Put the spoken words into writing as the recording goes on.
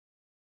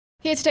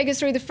Here to take us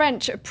through the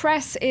French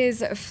press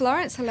is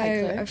Florence. Hello,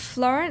 Hi,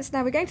 Florence.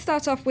 Now we're going to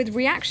start off with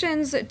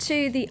reactions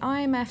to the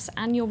IMF's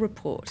annual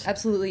report.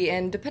 Absolutely,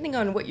 and depending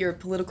on what your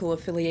political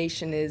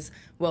affiliation is,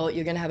 well,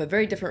 you're going to have a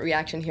very different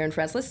reaction here in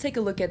France. Let's take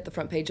a look at the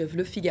front page of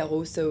Le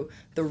Figaro, so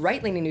the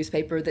right-leaning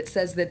newspaper that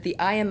says that the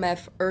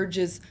IMF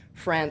urges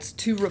France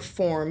to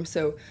reform.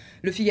 So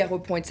Le Figaro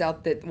points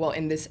out that, well,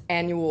 in this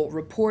annual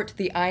report,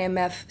 the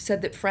IMF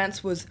said that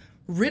France was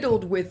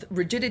riddled with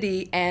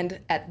rigidity and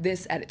at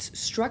its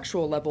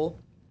structural level.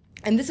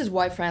 And this is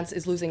why France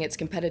is losing its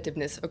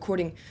competitiveness,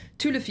 according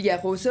to Le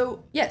Figaro.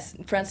 So yes,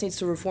 France needs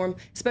to reform,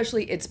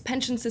 especially its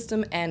pension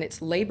system and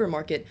its labor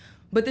market.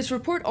 But this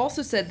report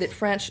also said that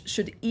France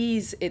should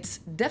ease its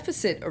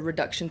deficit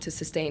reduction to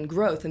sustain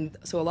growth. And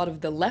so a lot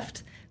of the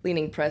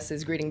left-leaning press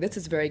is greeting this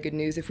as very good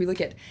news. If we look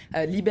at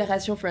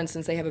Libération, for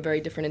instance, they have a very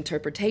different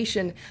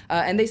interpretation.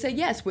 And they say,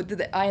 yes, what the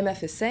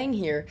IMF is saying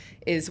here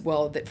is,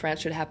 well, that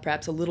France should have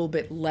perhaps a little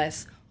bit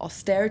less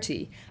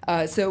austerity.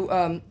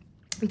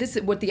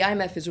 What the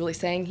IMF is really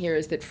saying here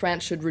is that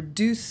France should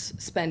reduce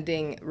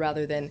spending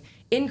rather than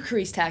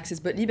increase taxes,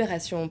 but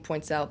Libération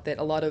points out that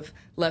a lot of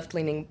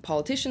left-leaning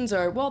politicians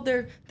are, well,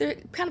 they're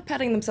kind of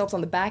patting themselves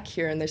on the back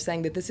here, and they're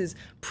saying that this is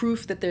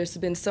proof that there's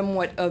been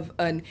somewhat of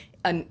an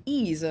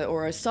ease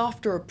or a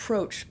softer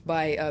approach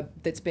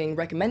that's being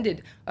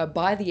recommended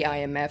by the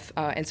IMF,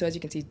 and so as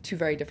you can see, two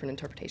very different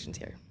interpretations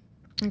here.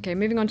 Okay,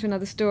 moving on to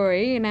another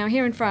story. Now,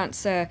 here in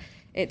France,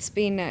 it's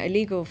been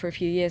illegal for a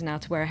few years now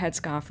to wear a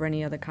headscarf or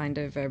any other kind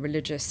of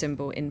religious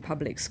symbol in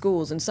public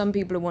schools, and some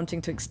people are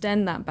wanting to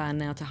extend that ban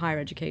now to higher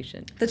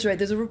education. That's right.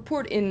 There's a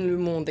report in Le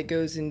Monde that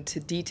goes into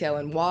detail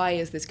on why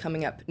is this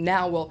coming up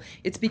now. Well,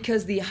 it's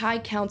because the High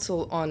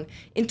Council on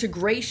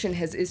Integration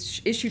has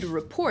issued a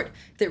report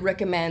that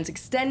recommends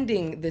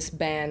extending this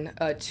ban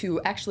to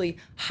actually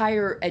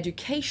higher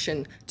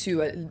education,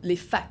 to les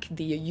facs,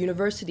 the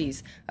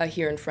universities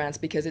here in France,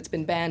 because it's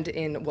been banned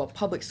in, well,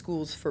 public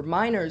schools for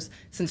minors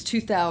since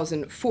 2004.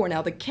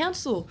 Now, the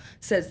council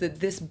says that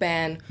this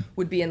ban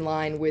would be in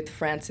line with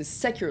France's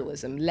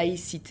secularism,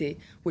 laïcité,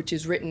 which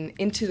is written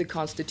into the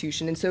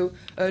constitution. And so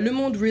Le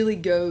Monde really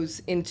goes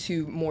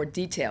into more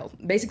detail.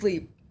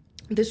 Basically,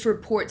 this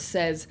report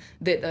says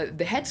that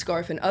the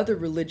headscarf and other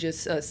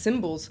religious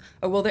symbols,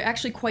 well, they're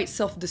actually quite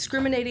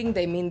self-discriminating.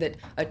 They mean that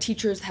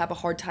teachers have a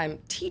hard time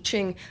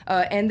teaching,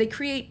 and they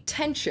create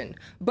tension.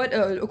 But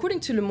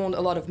according to Le Monde,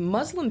 a lot of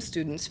Muslim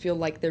students feel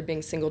like they're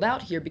being singled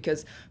out here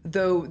because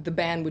though the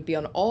ban would be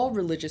on all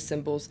religious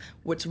symbols,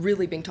 what's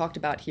really being talked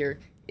about here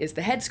is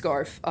the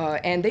headscarf,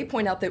 and they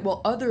point out that,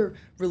 well, other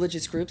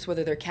religious groups,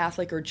 whether they're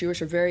Catholic or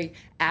Jewish, are very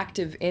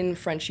active in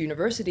French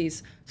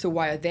universities, so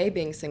why are they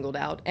being singled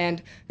out?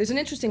 And there's an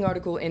interesting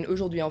article in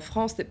Aujourd'hui en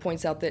France that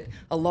points out that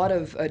a lot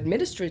of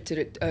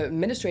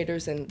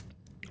administrators and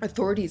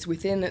authorities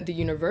within the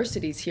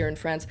universities here in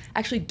France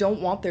actually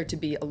don't want there to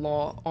be a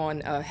law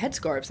on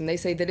headscarves, and they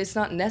say that it's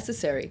not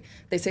necessary.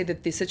 They say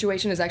that the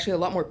situation is actually a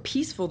lot more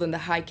peaceful than the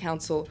High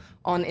Council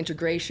on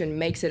Integration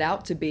makes it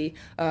out to be,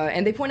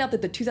 and they point out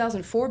that the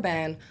 2004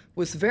 ban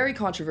was very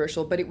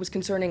controversial, but it was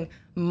concerning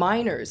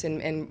minors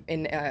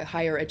in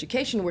higher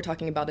education. We're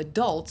talking about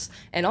adults,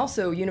 and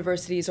also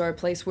universities are a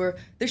place where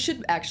there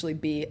should actually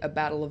be a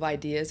battle of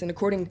ideas. And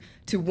according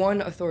to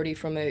one authority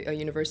from a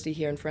university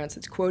here in France,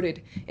 it's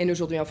quoted in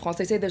Aujourd'hui en France,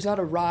 they say there's not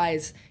a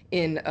rise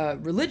in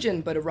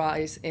religion, but a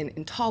rise in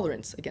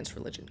intolerance against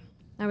religion.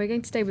 Now we're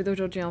going to stay with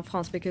Aujourd'hui en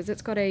France because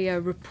it's got a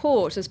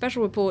report, a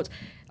special report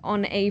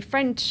on a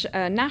French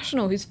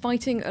national who's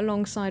fighting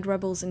alongside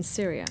rebels in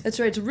Syria. That's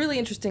right. It's a really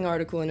interesting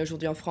article in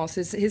Aujourd'hui en France.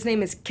 His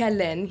name is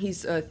Callen.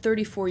 He's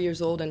 34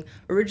 years old and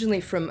originally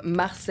from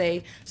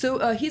Marseille.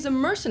 So he's a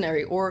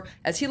mercenary, or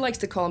as he likes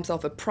to call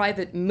himself, a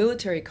private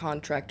military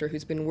contractor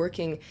who's been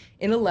working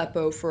in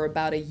Aleppo for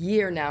about a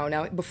year now.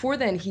 Now, before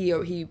then, he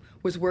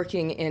was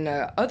working in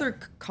other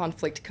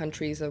conflict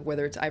countries,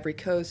 whether it's Ivory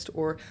Coast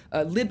or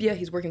Libya.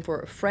 He's working for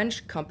a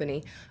French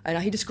company.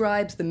 And he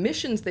describes the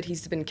missions that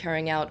he's been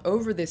carrying out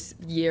over this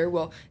year.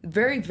 Well,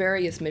 very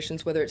various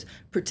missions, whether it's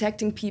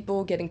protecting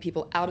people, getting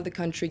people out of the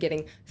country,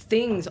 getting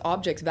things,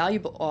 objects,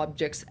 valuable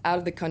objects out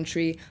of the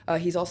country.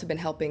 He's also been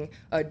helping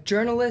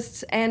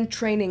journalists and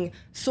training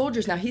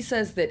soldiers. Now, he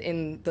says that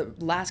in the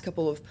last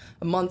couple of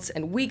months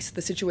and weeks,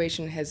 the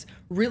situation has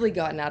really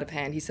gotten out of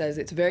hand. He says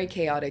it's very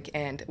chaotic,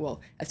 and,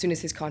 well, as soon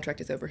as his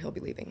contract is over, he'll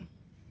be leaving.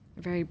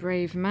 A very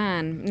brave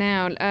man.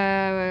 Now,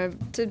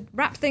 to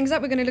wrap things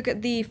up, we're going to look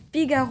at the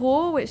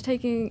Figaro, which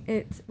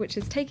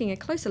is taking a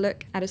closer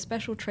look at a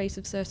special trait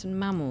of certain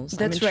mammals.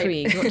 That's I'm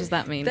intrigued. right. What does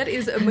that mean? That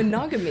is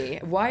monogamy.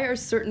 Why are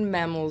certain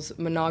mammals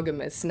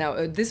monogamous?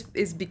 Now, this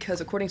is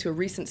because, according to a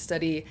recent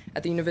study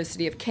at the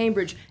University of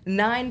Cambridge,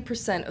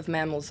 9% of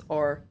mammals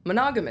are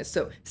monogamous.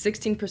 So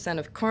 16%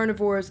 of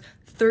carnivores,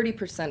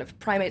 30% of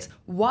primates.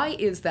 Why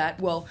is that?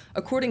 Well,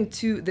 according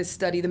to this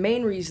study, the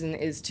main reason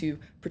is to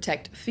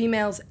protect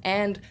females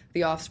and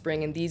the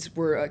offspring, and these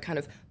were kind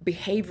of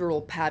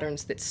behavioral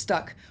patterns that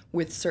stuck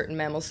with certain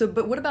mammals. So,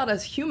 but what about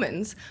us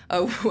humans?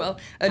 Well,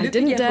 I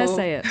didn't dare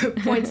say it.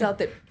 points out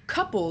that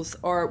couples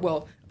are,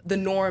 well, the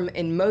norm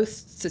in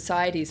most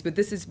societies, but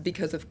this is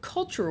because of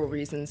cultural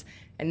reasons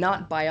and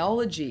not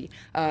biology.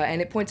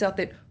 And it points out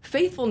that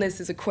faithfulness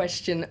is a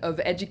question of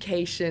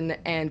education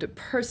and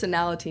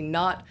personality,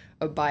 not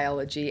of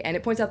biology. And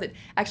it points out that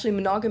actually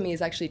monogamy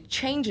is actually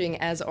changing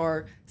as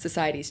our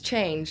societies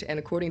change. And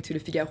according to Le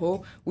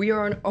Figaro, we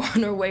are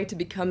on our way to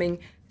becoming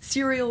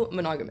serial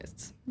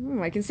monogamists.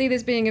 I can see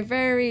this being a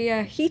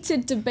very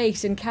heated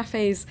debate in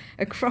cafes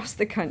across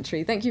the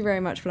country. Thank you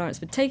very much, Florence,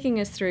 for taking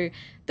us through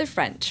the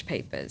French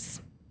papers.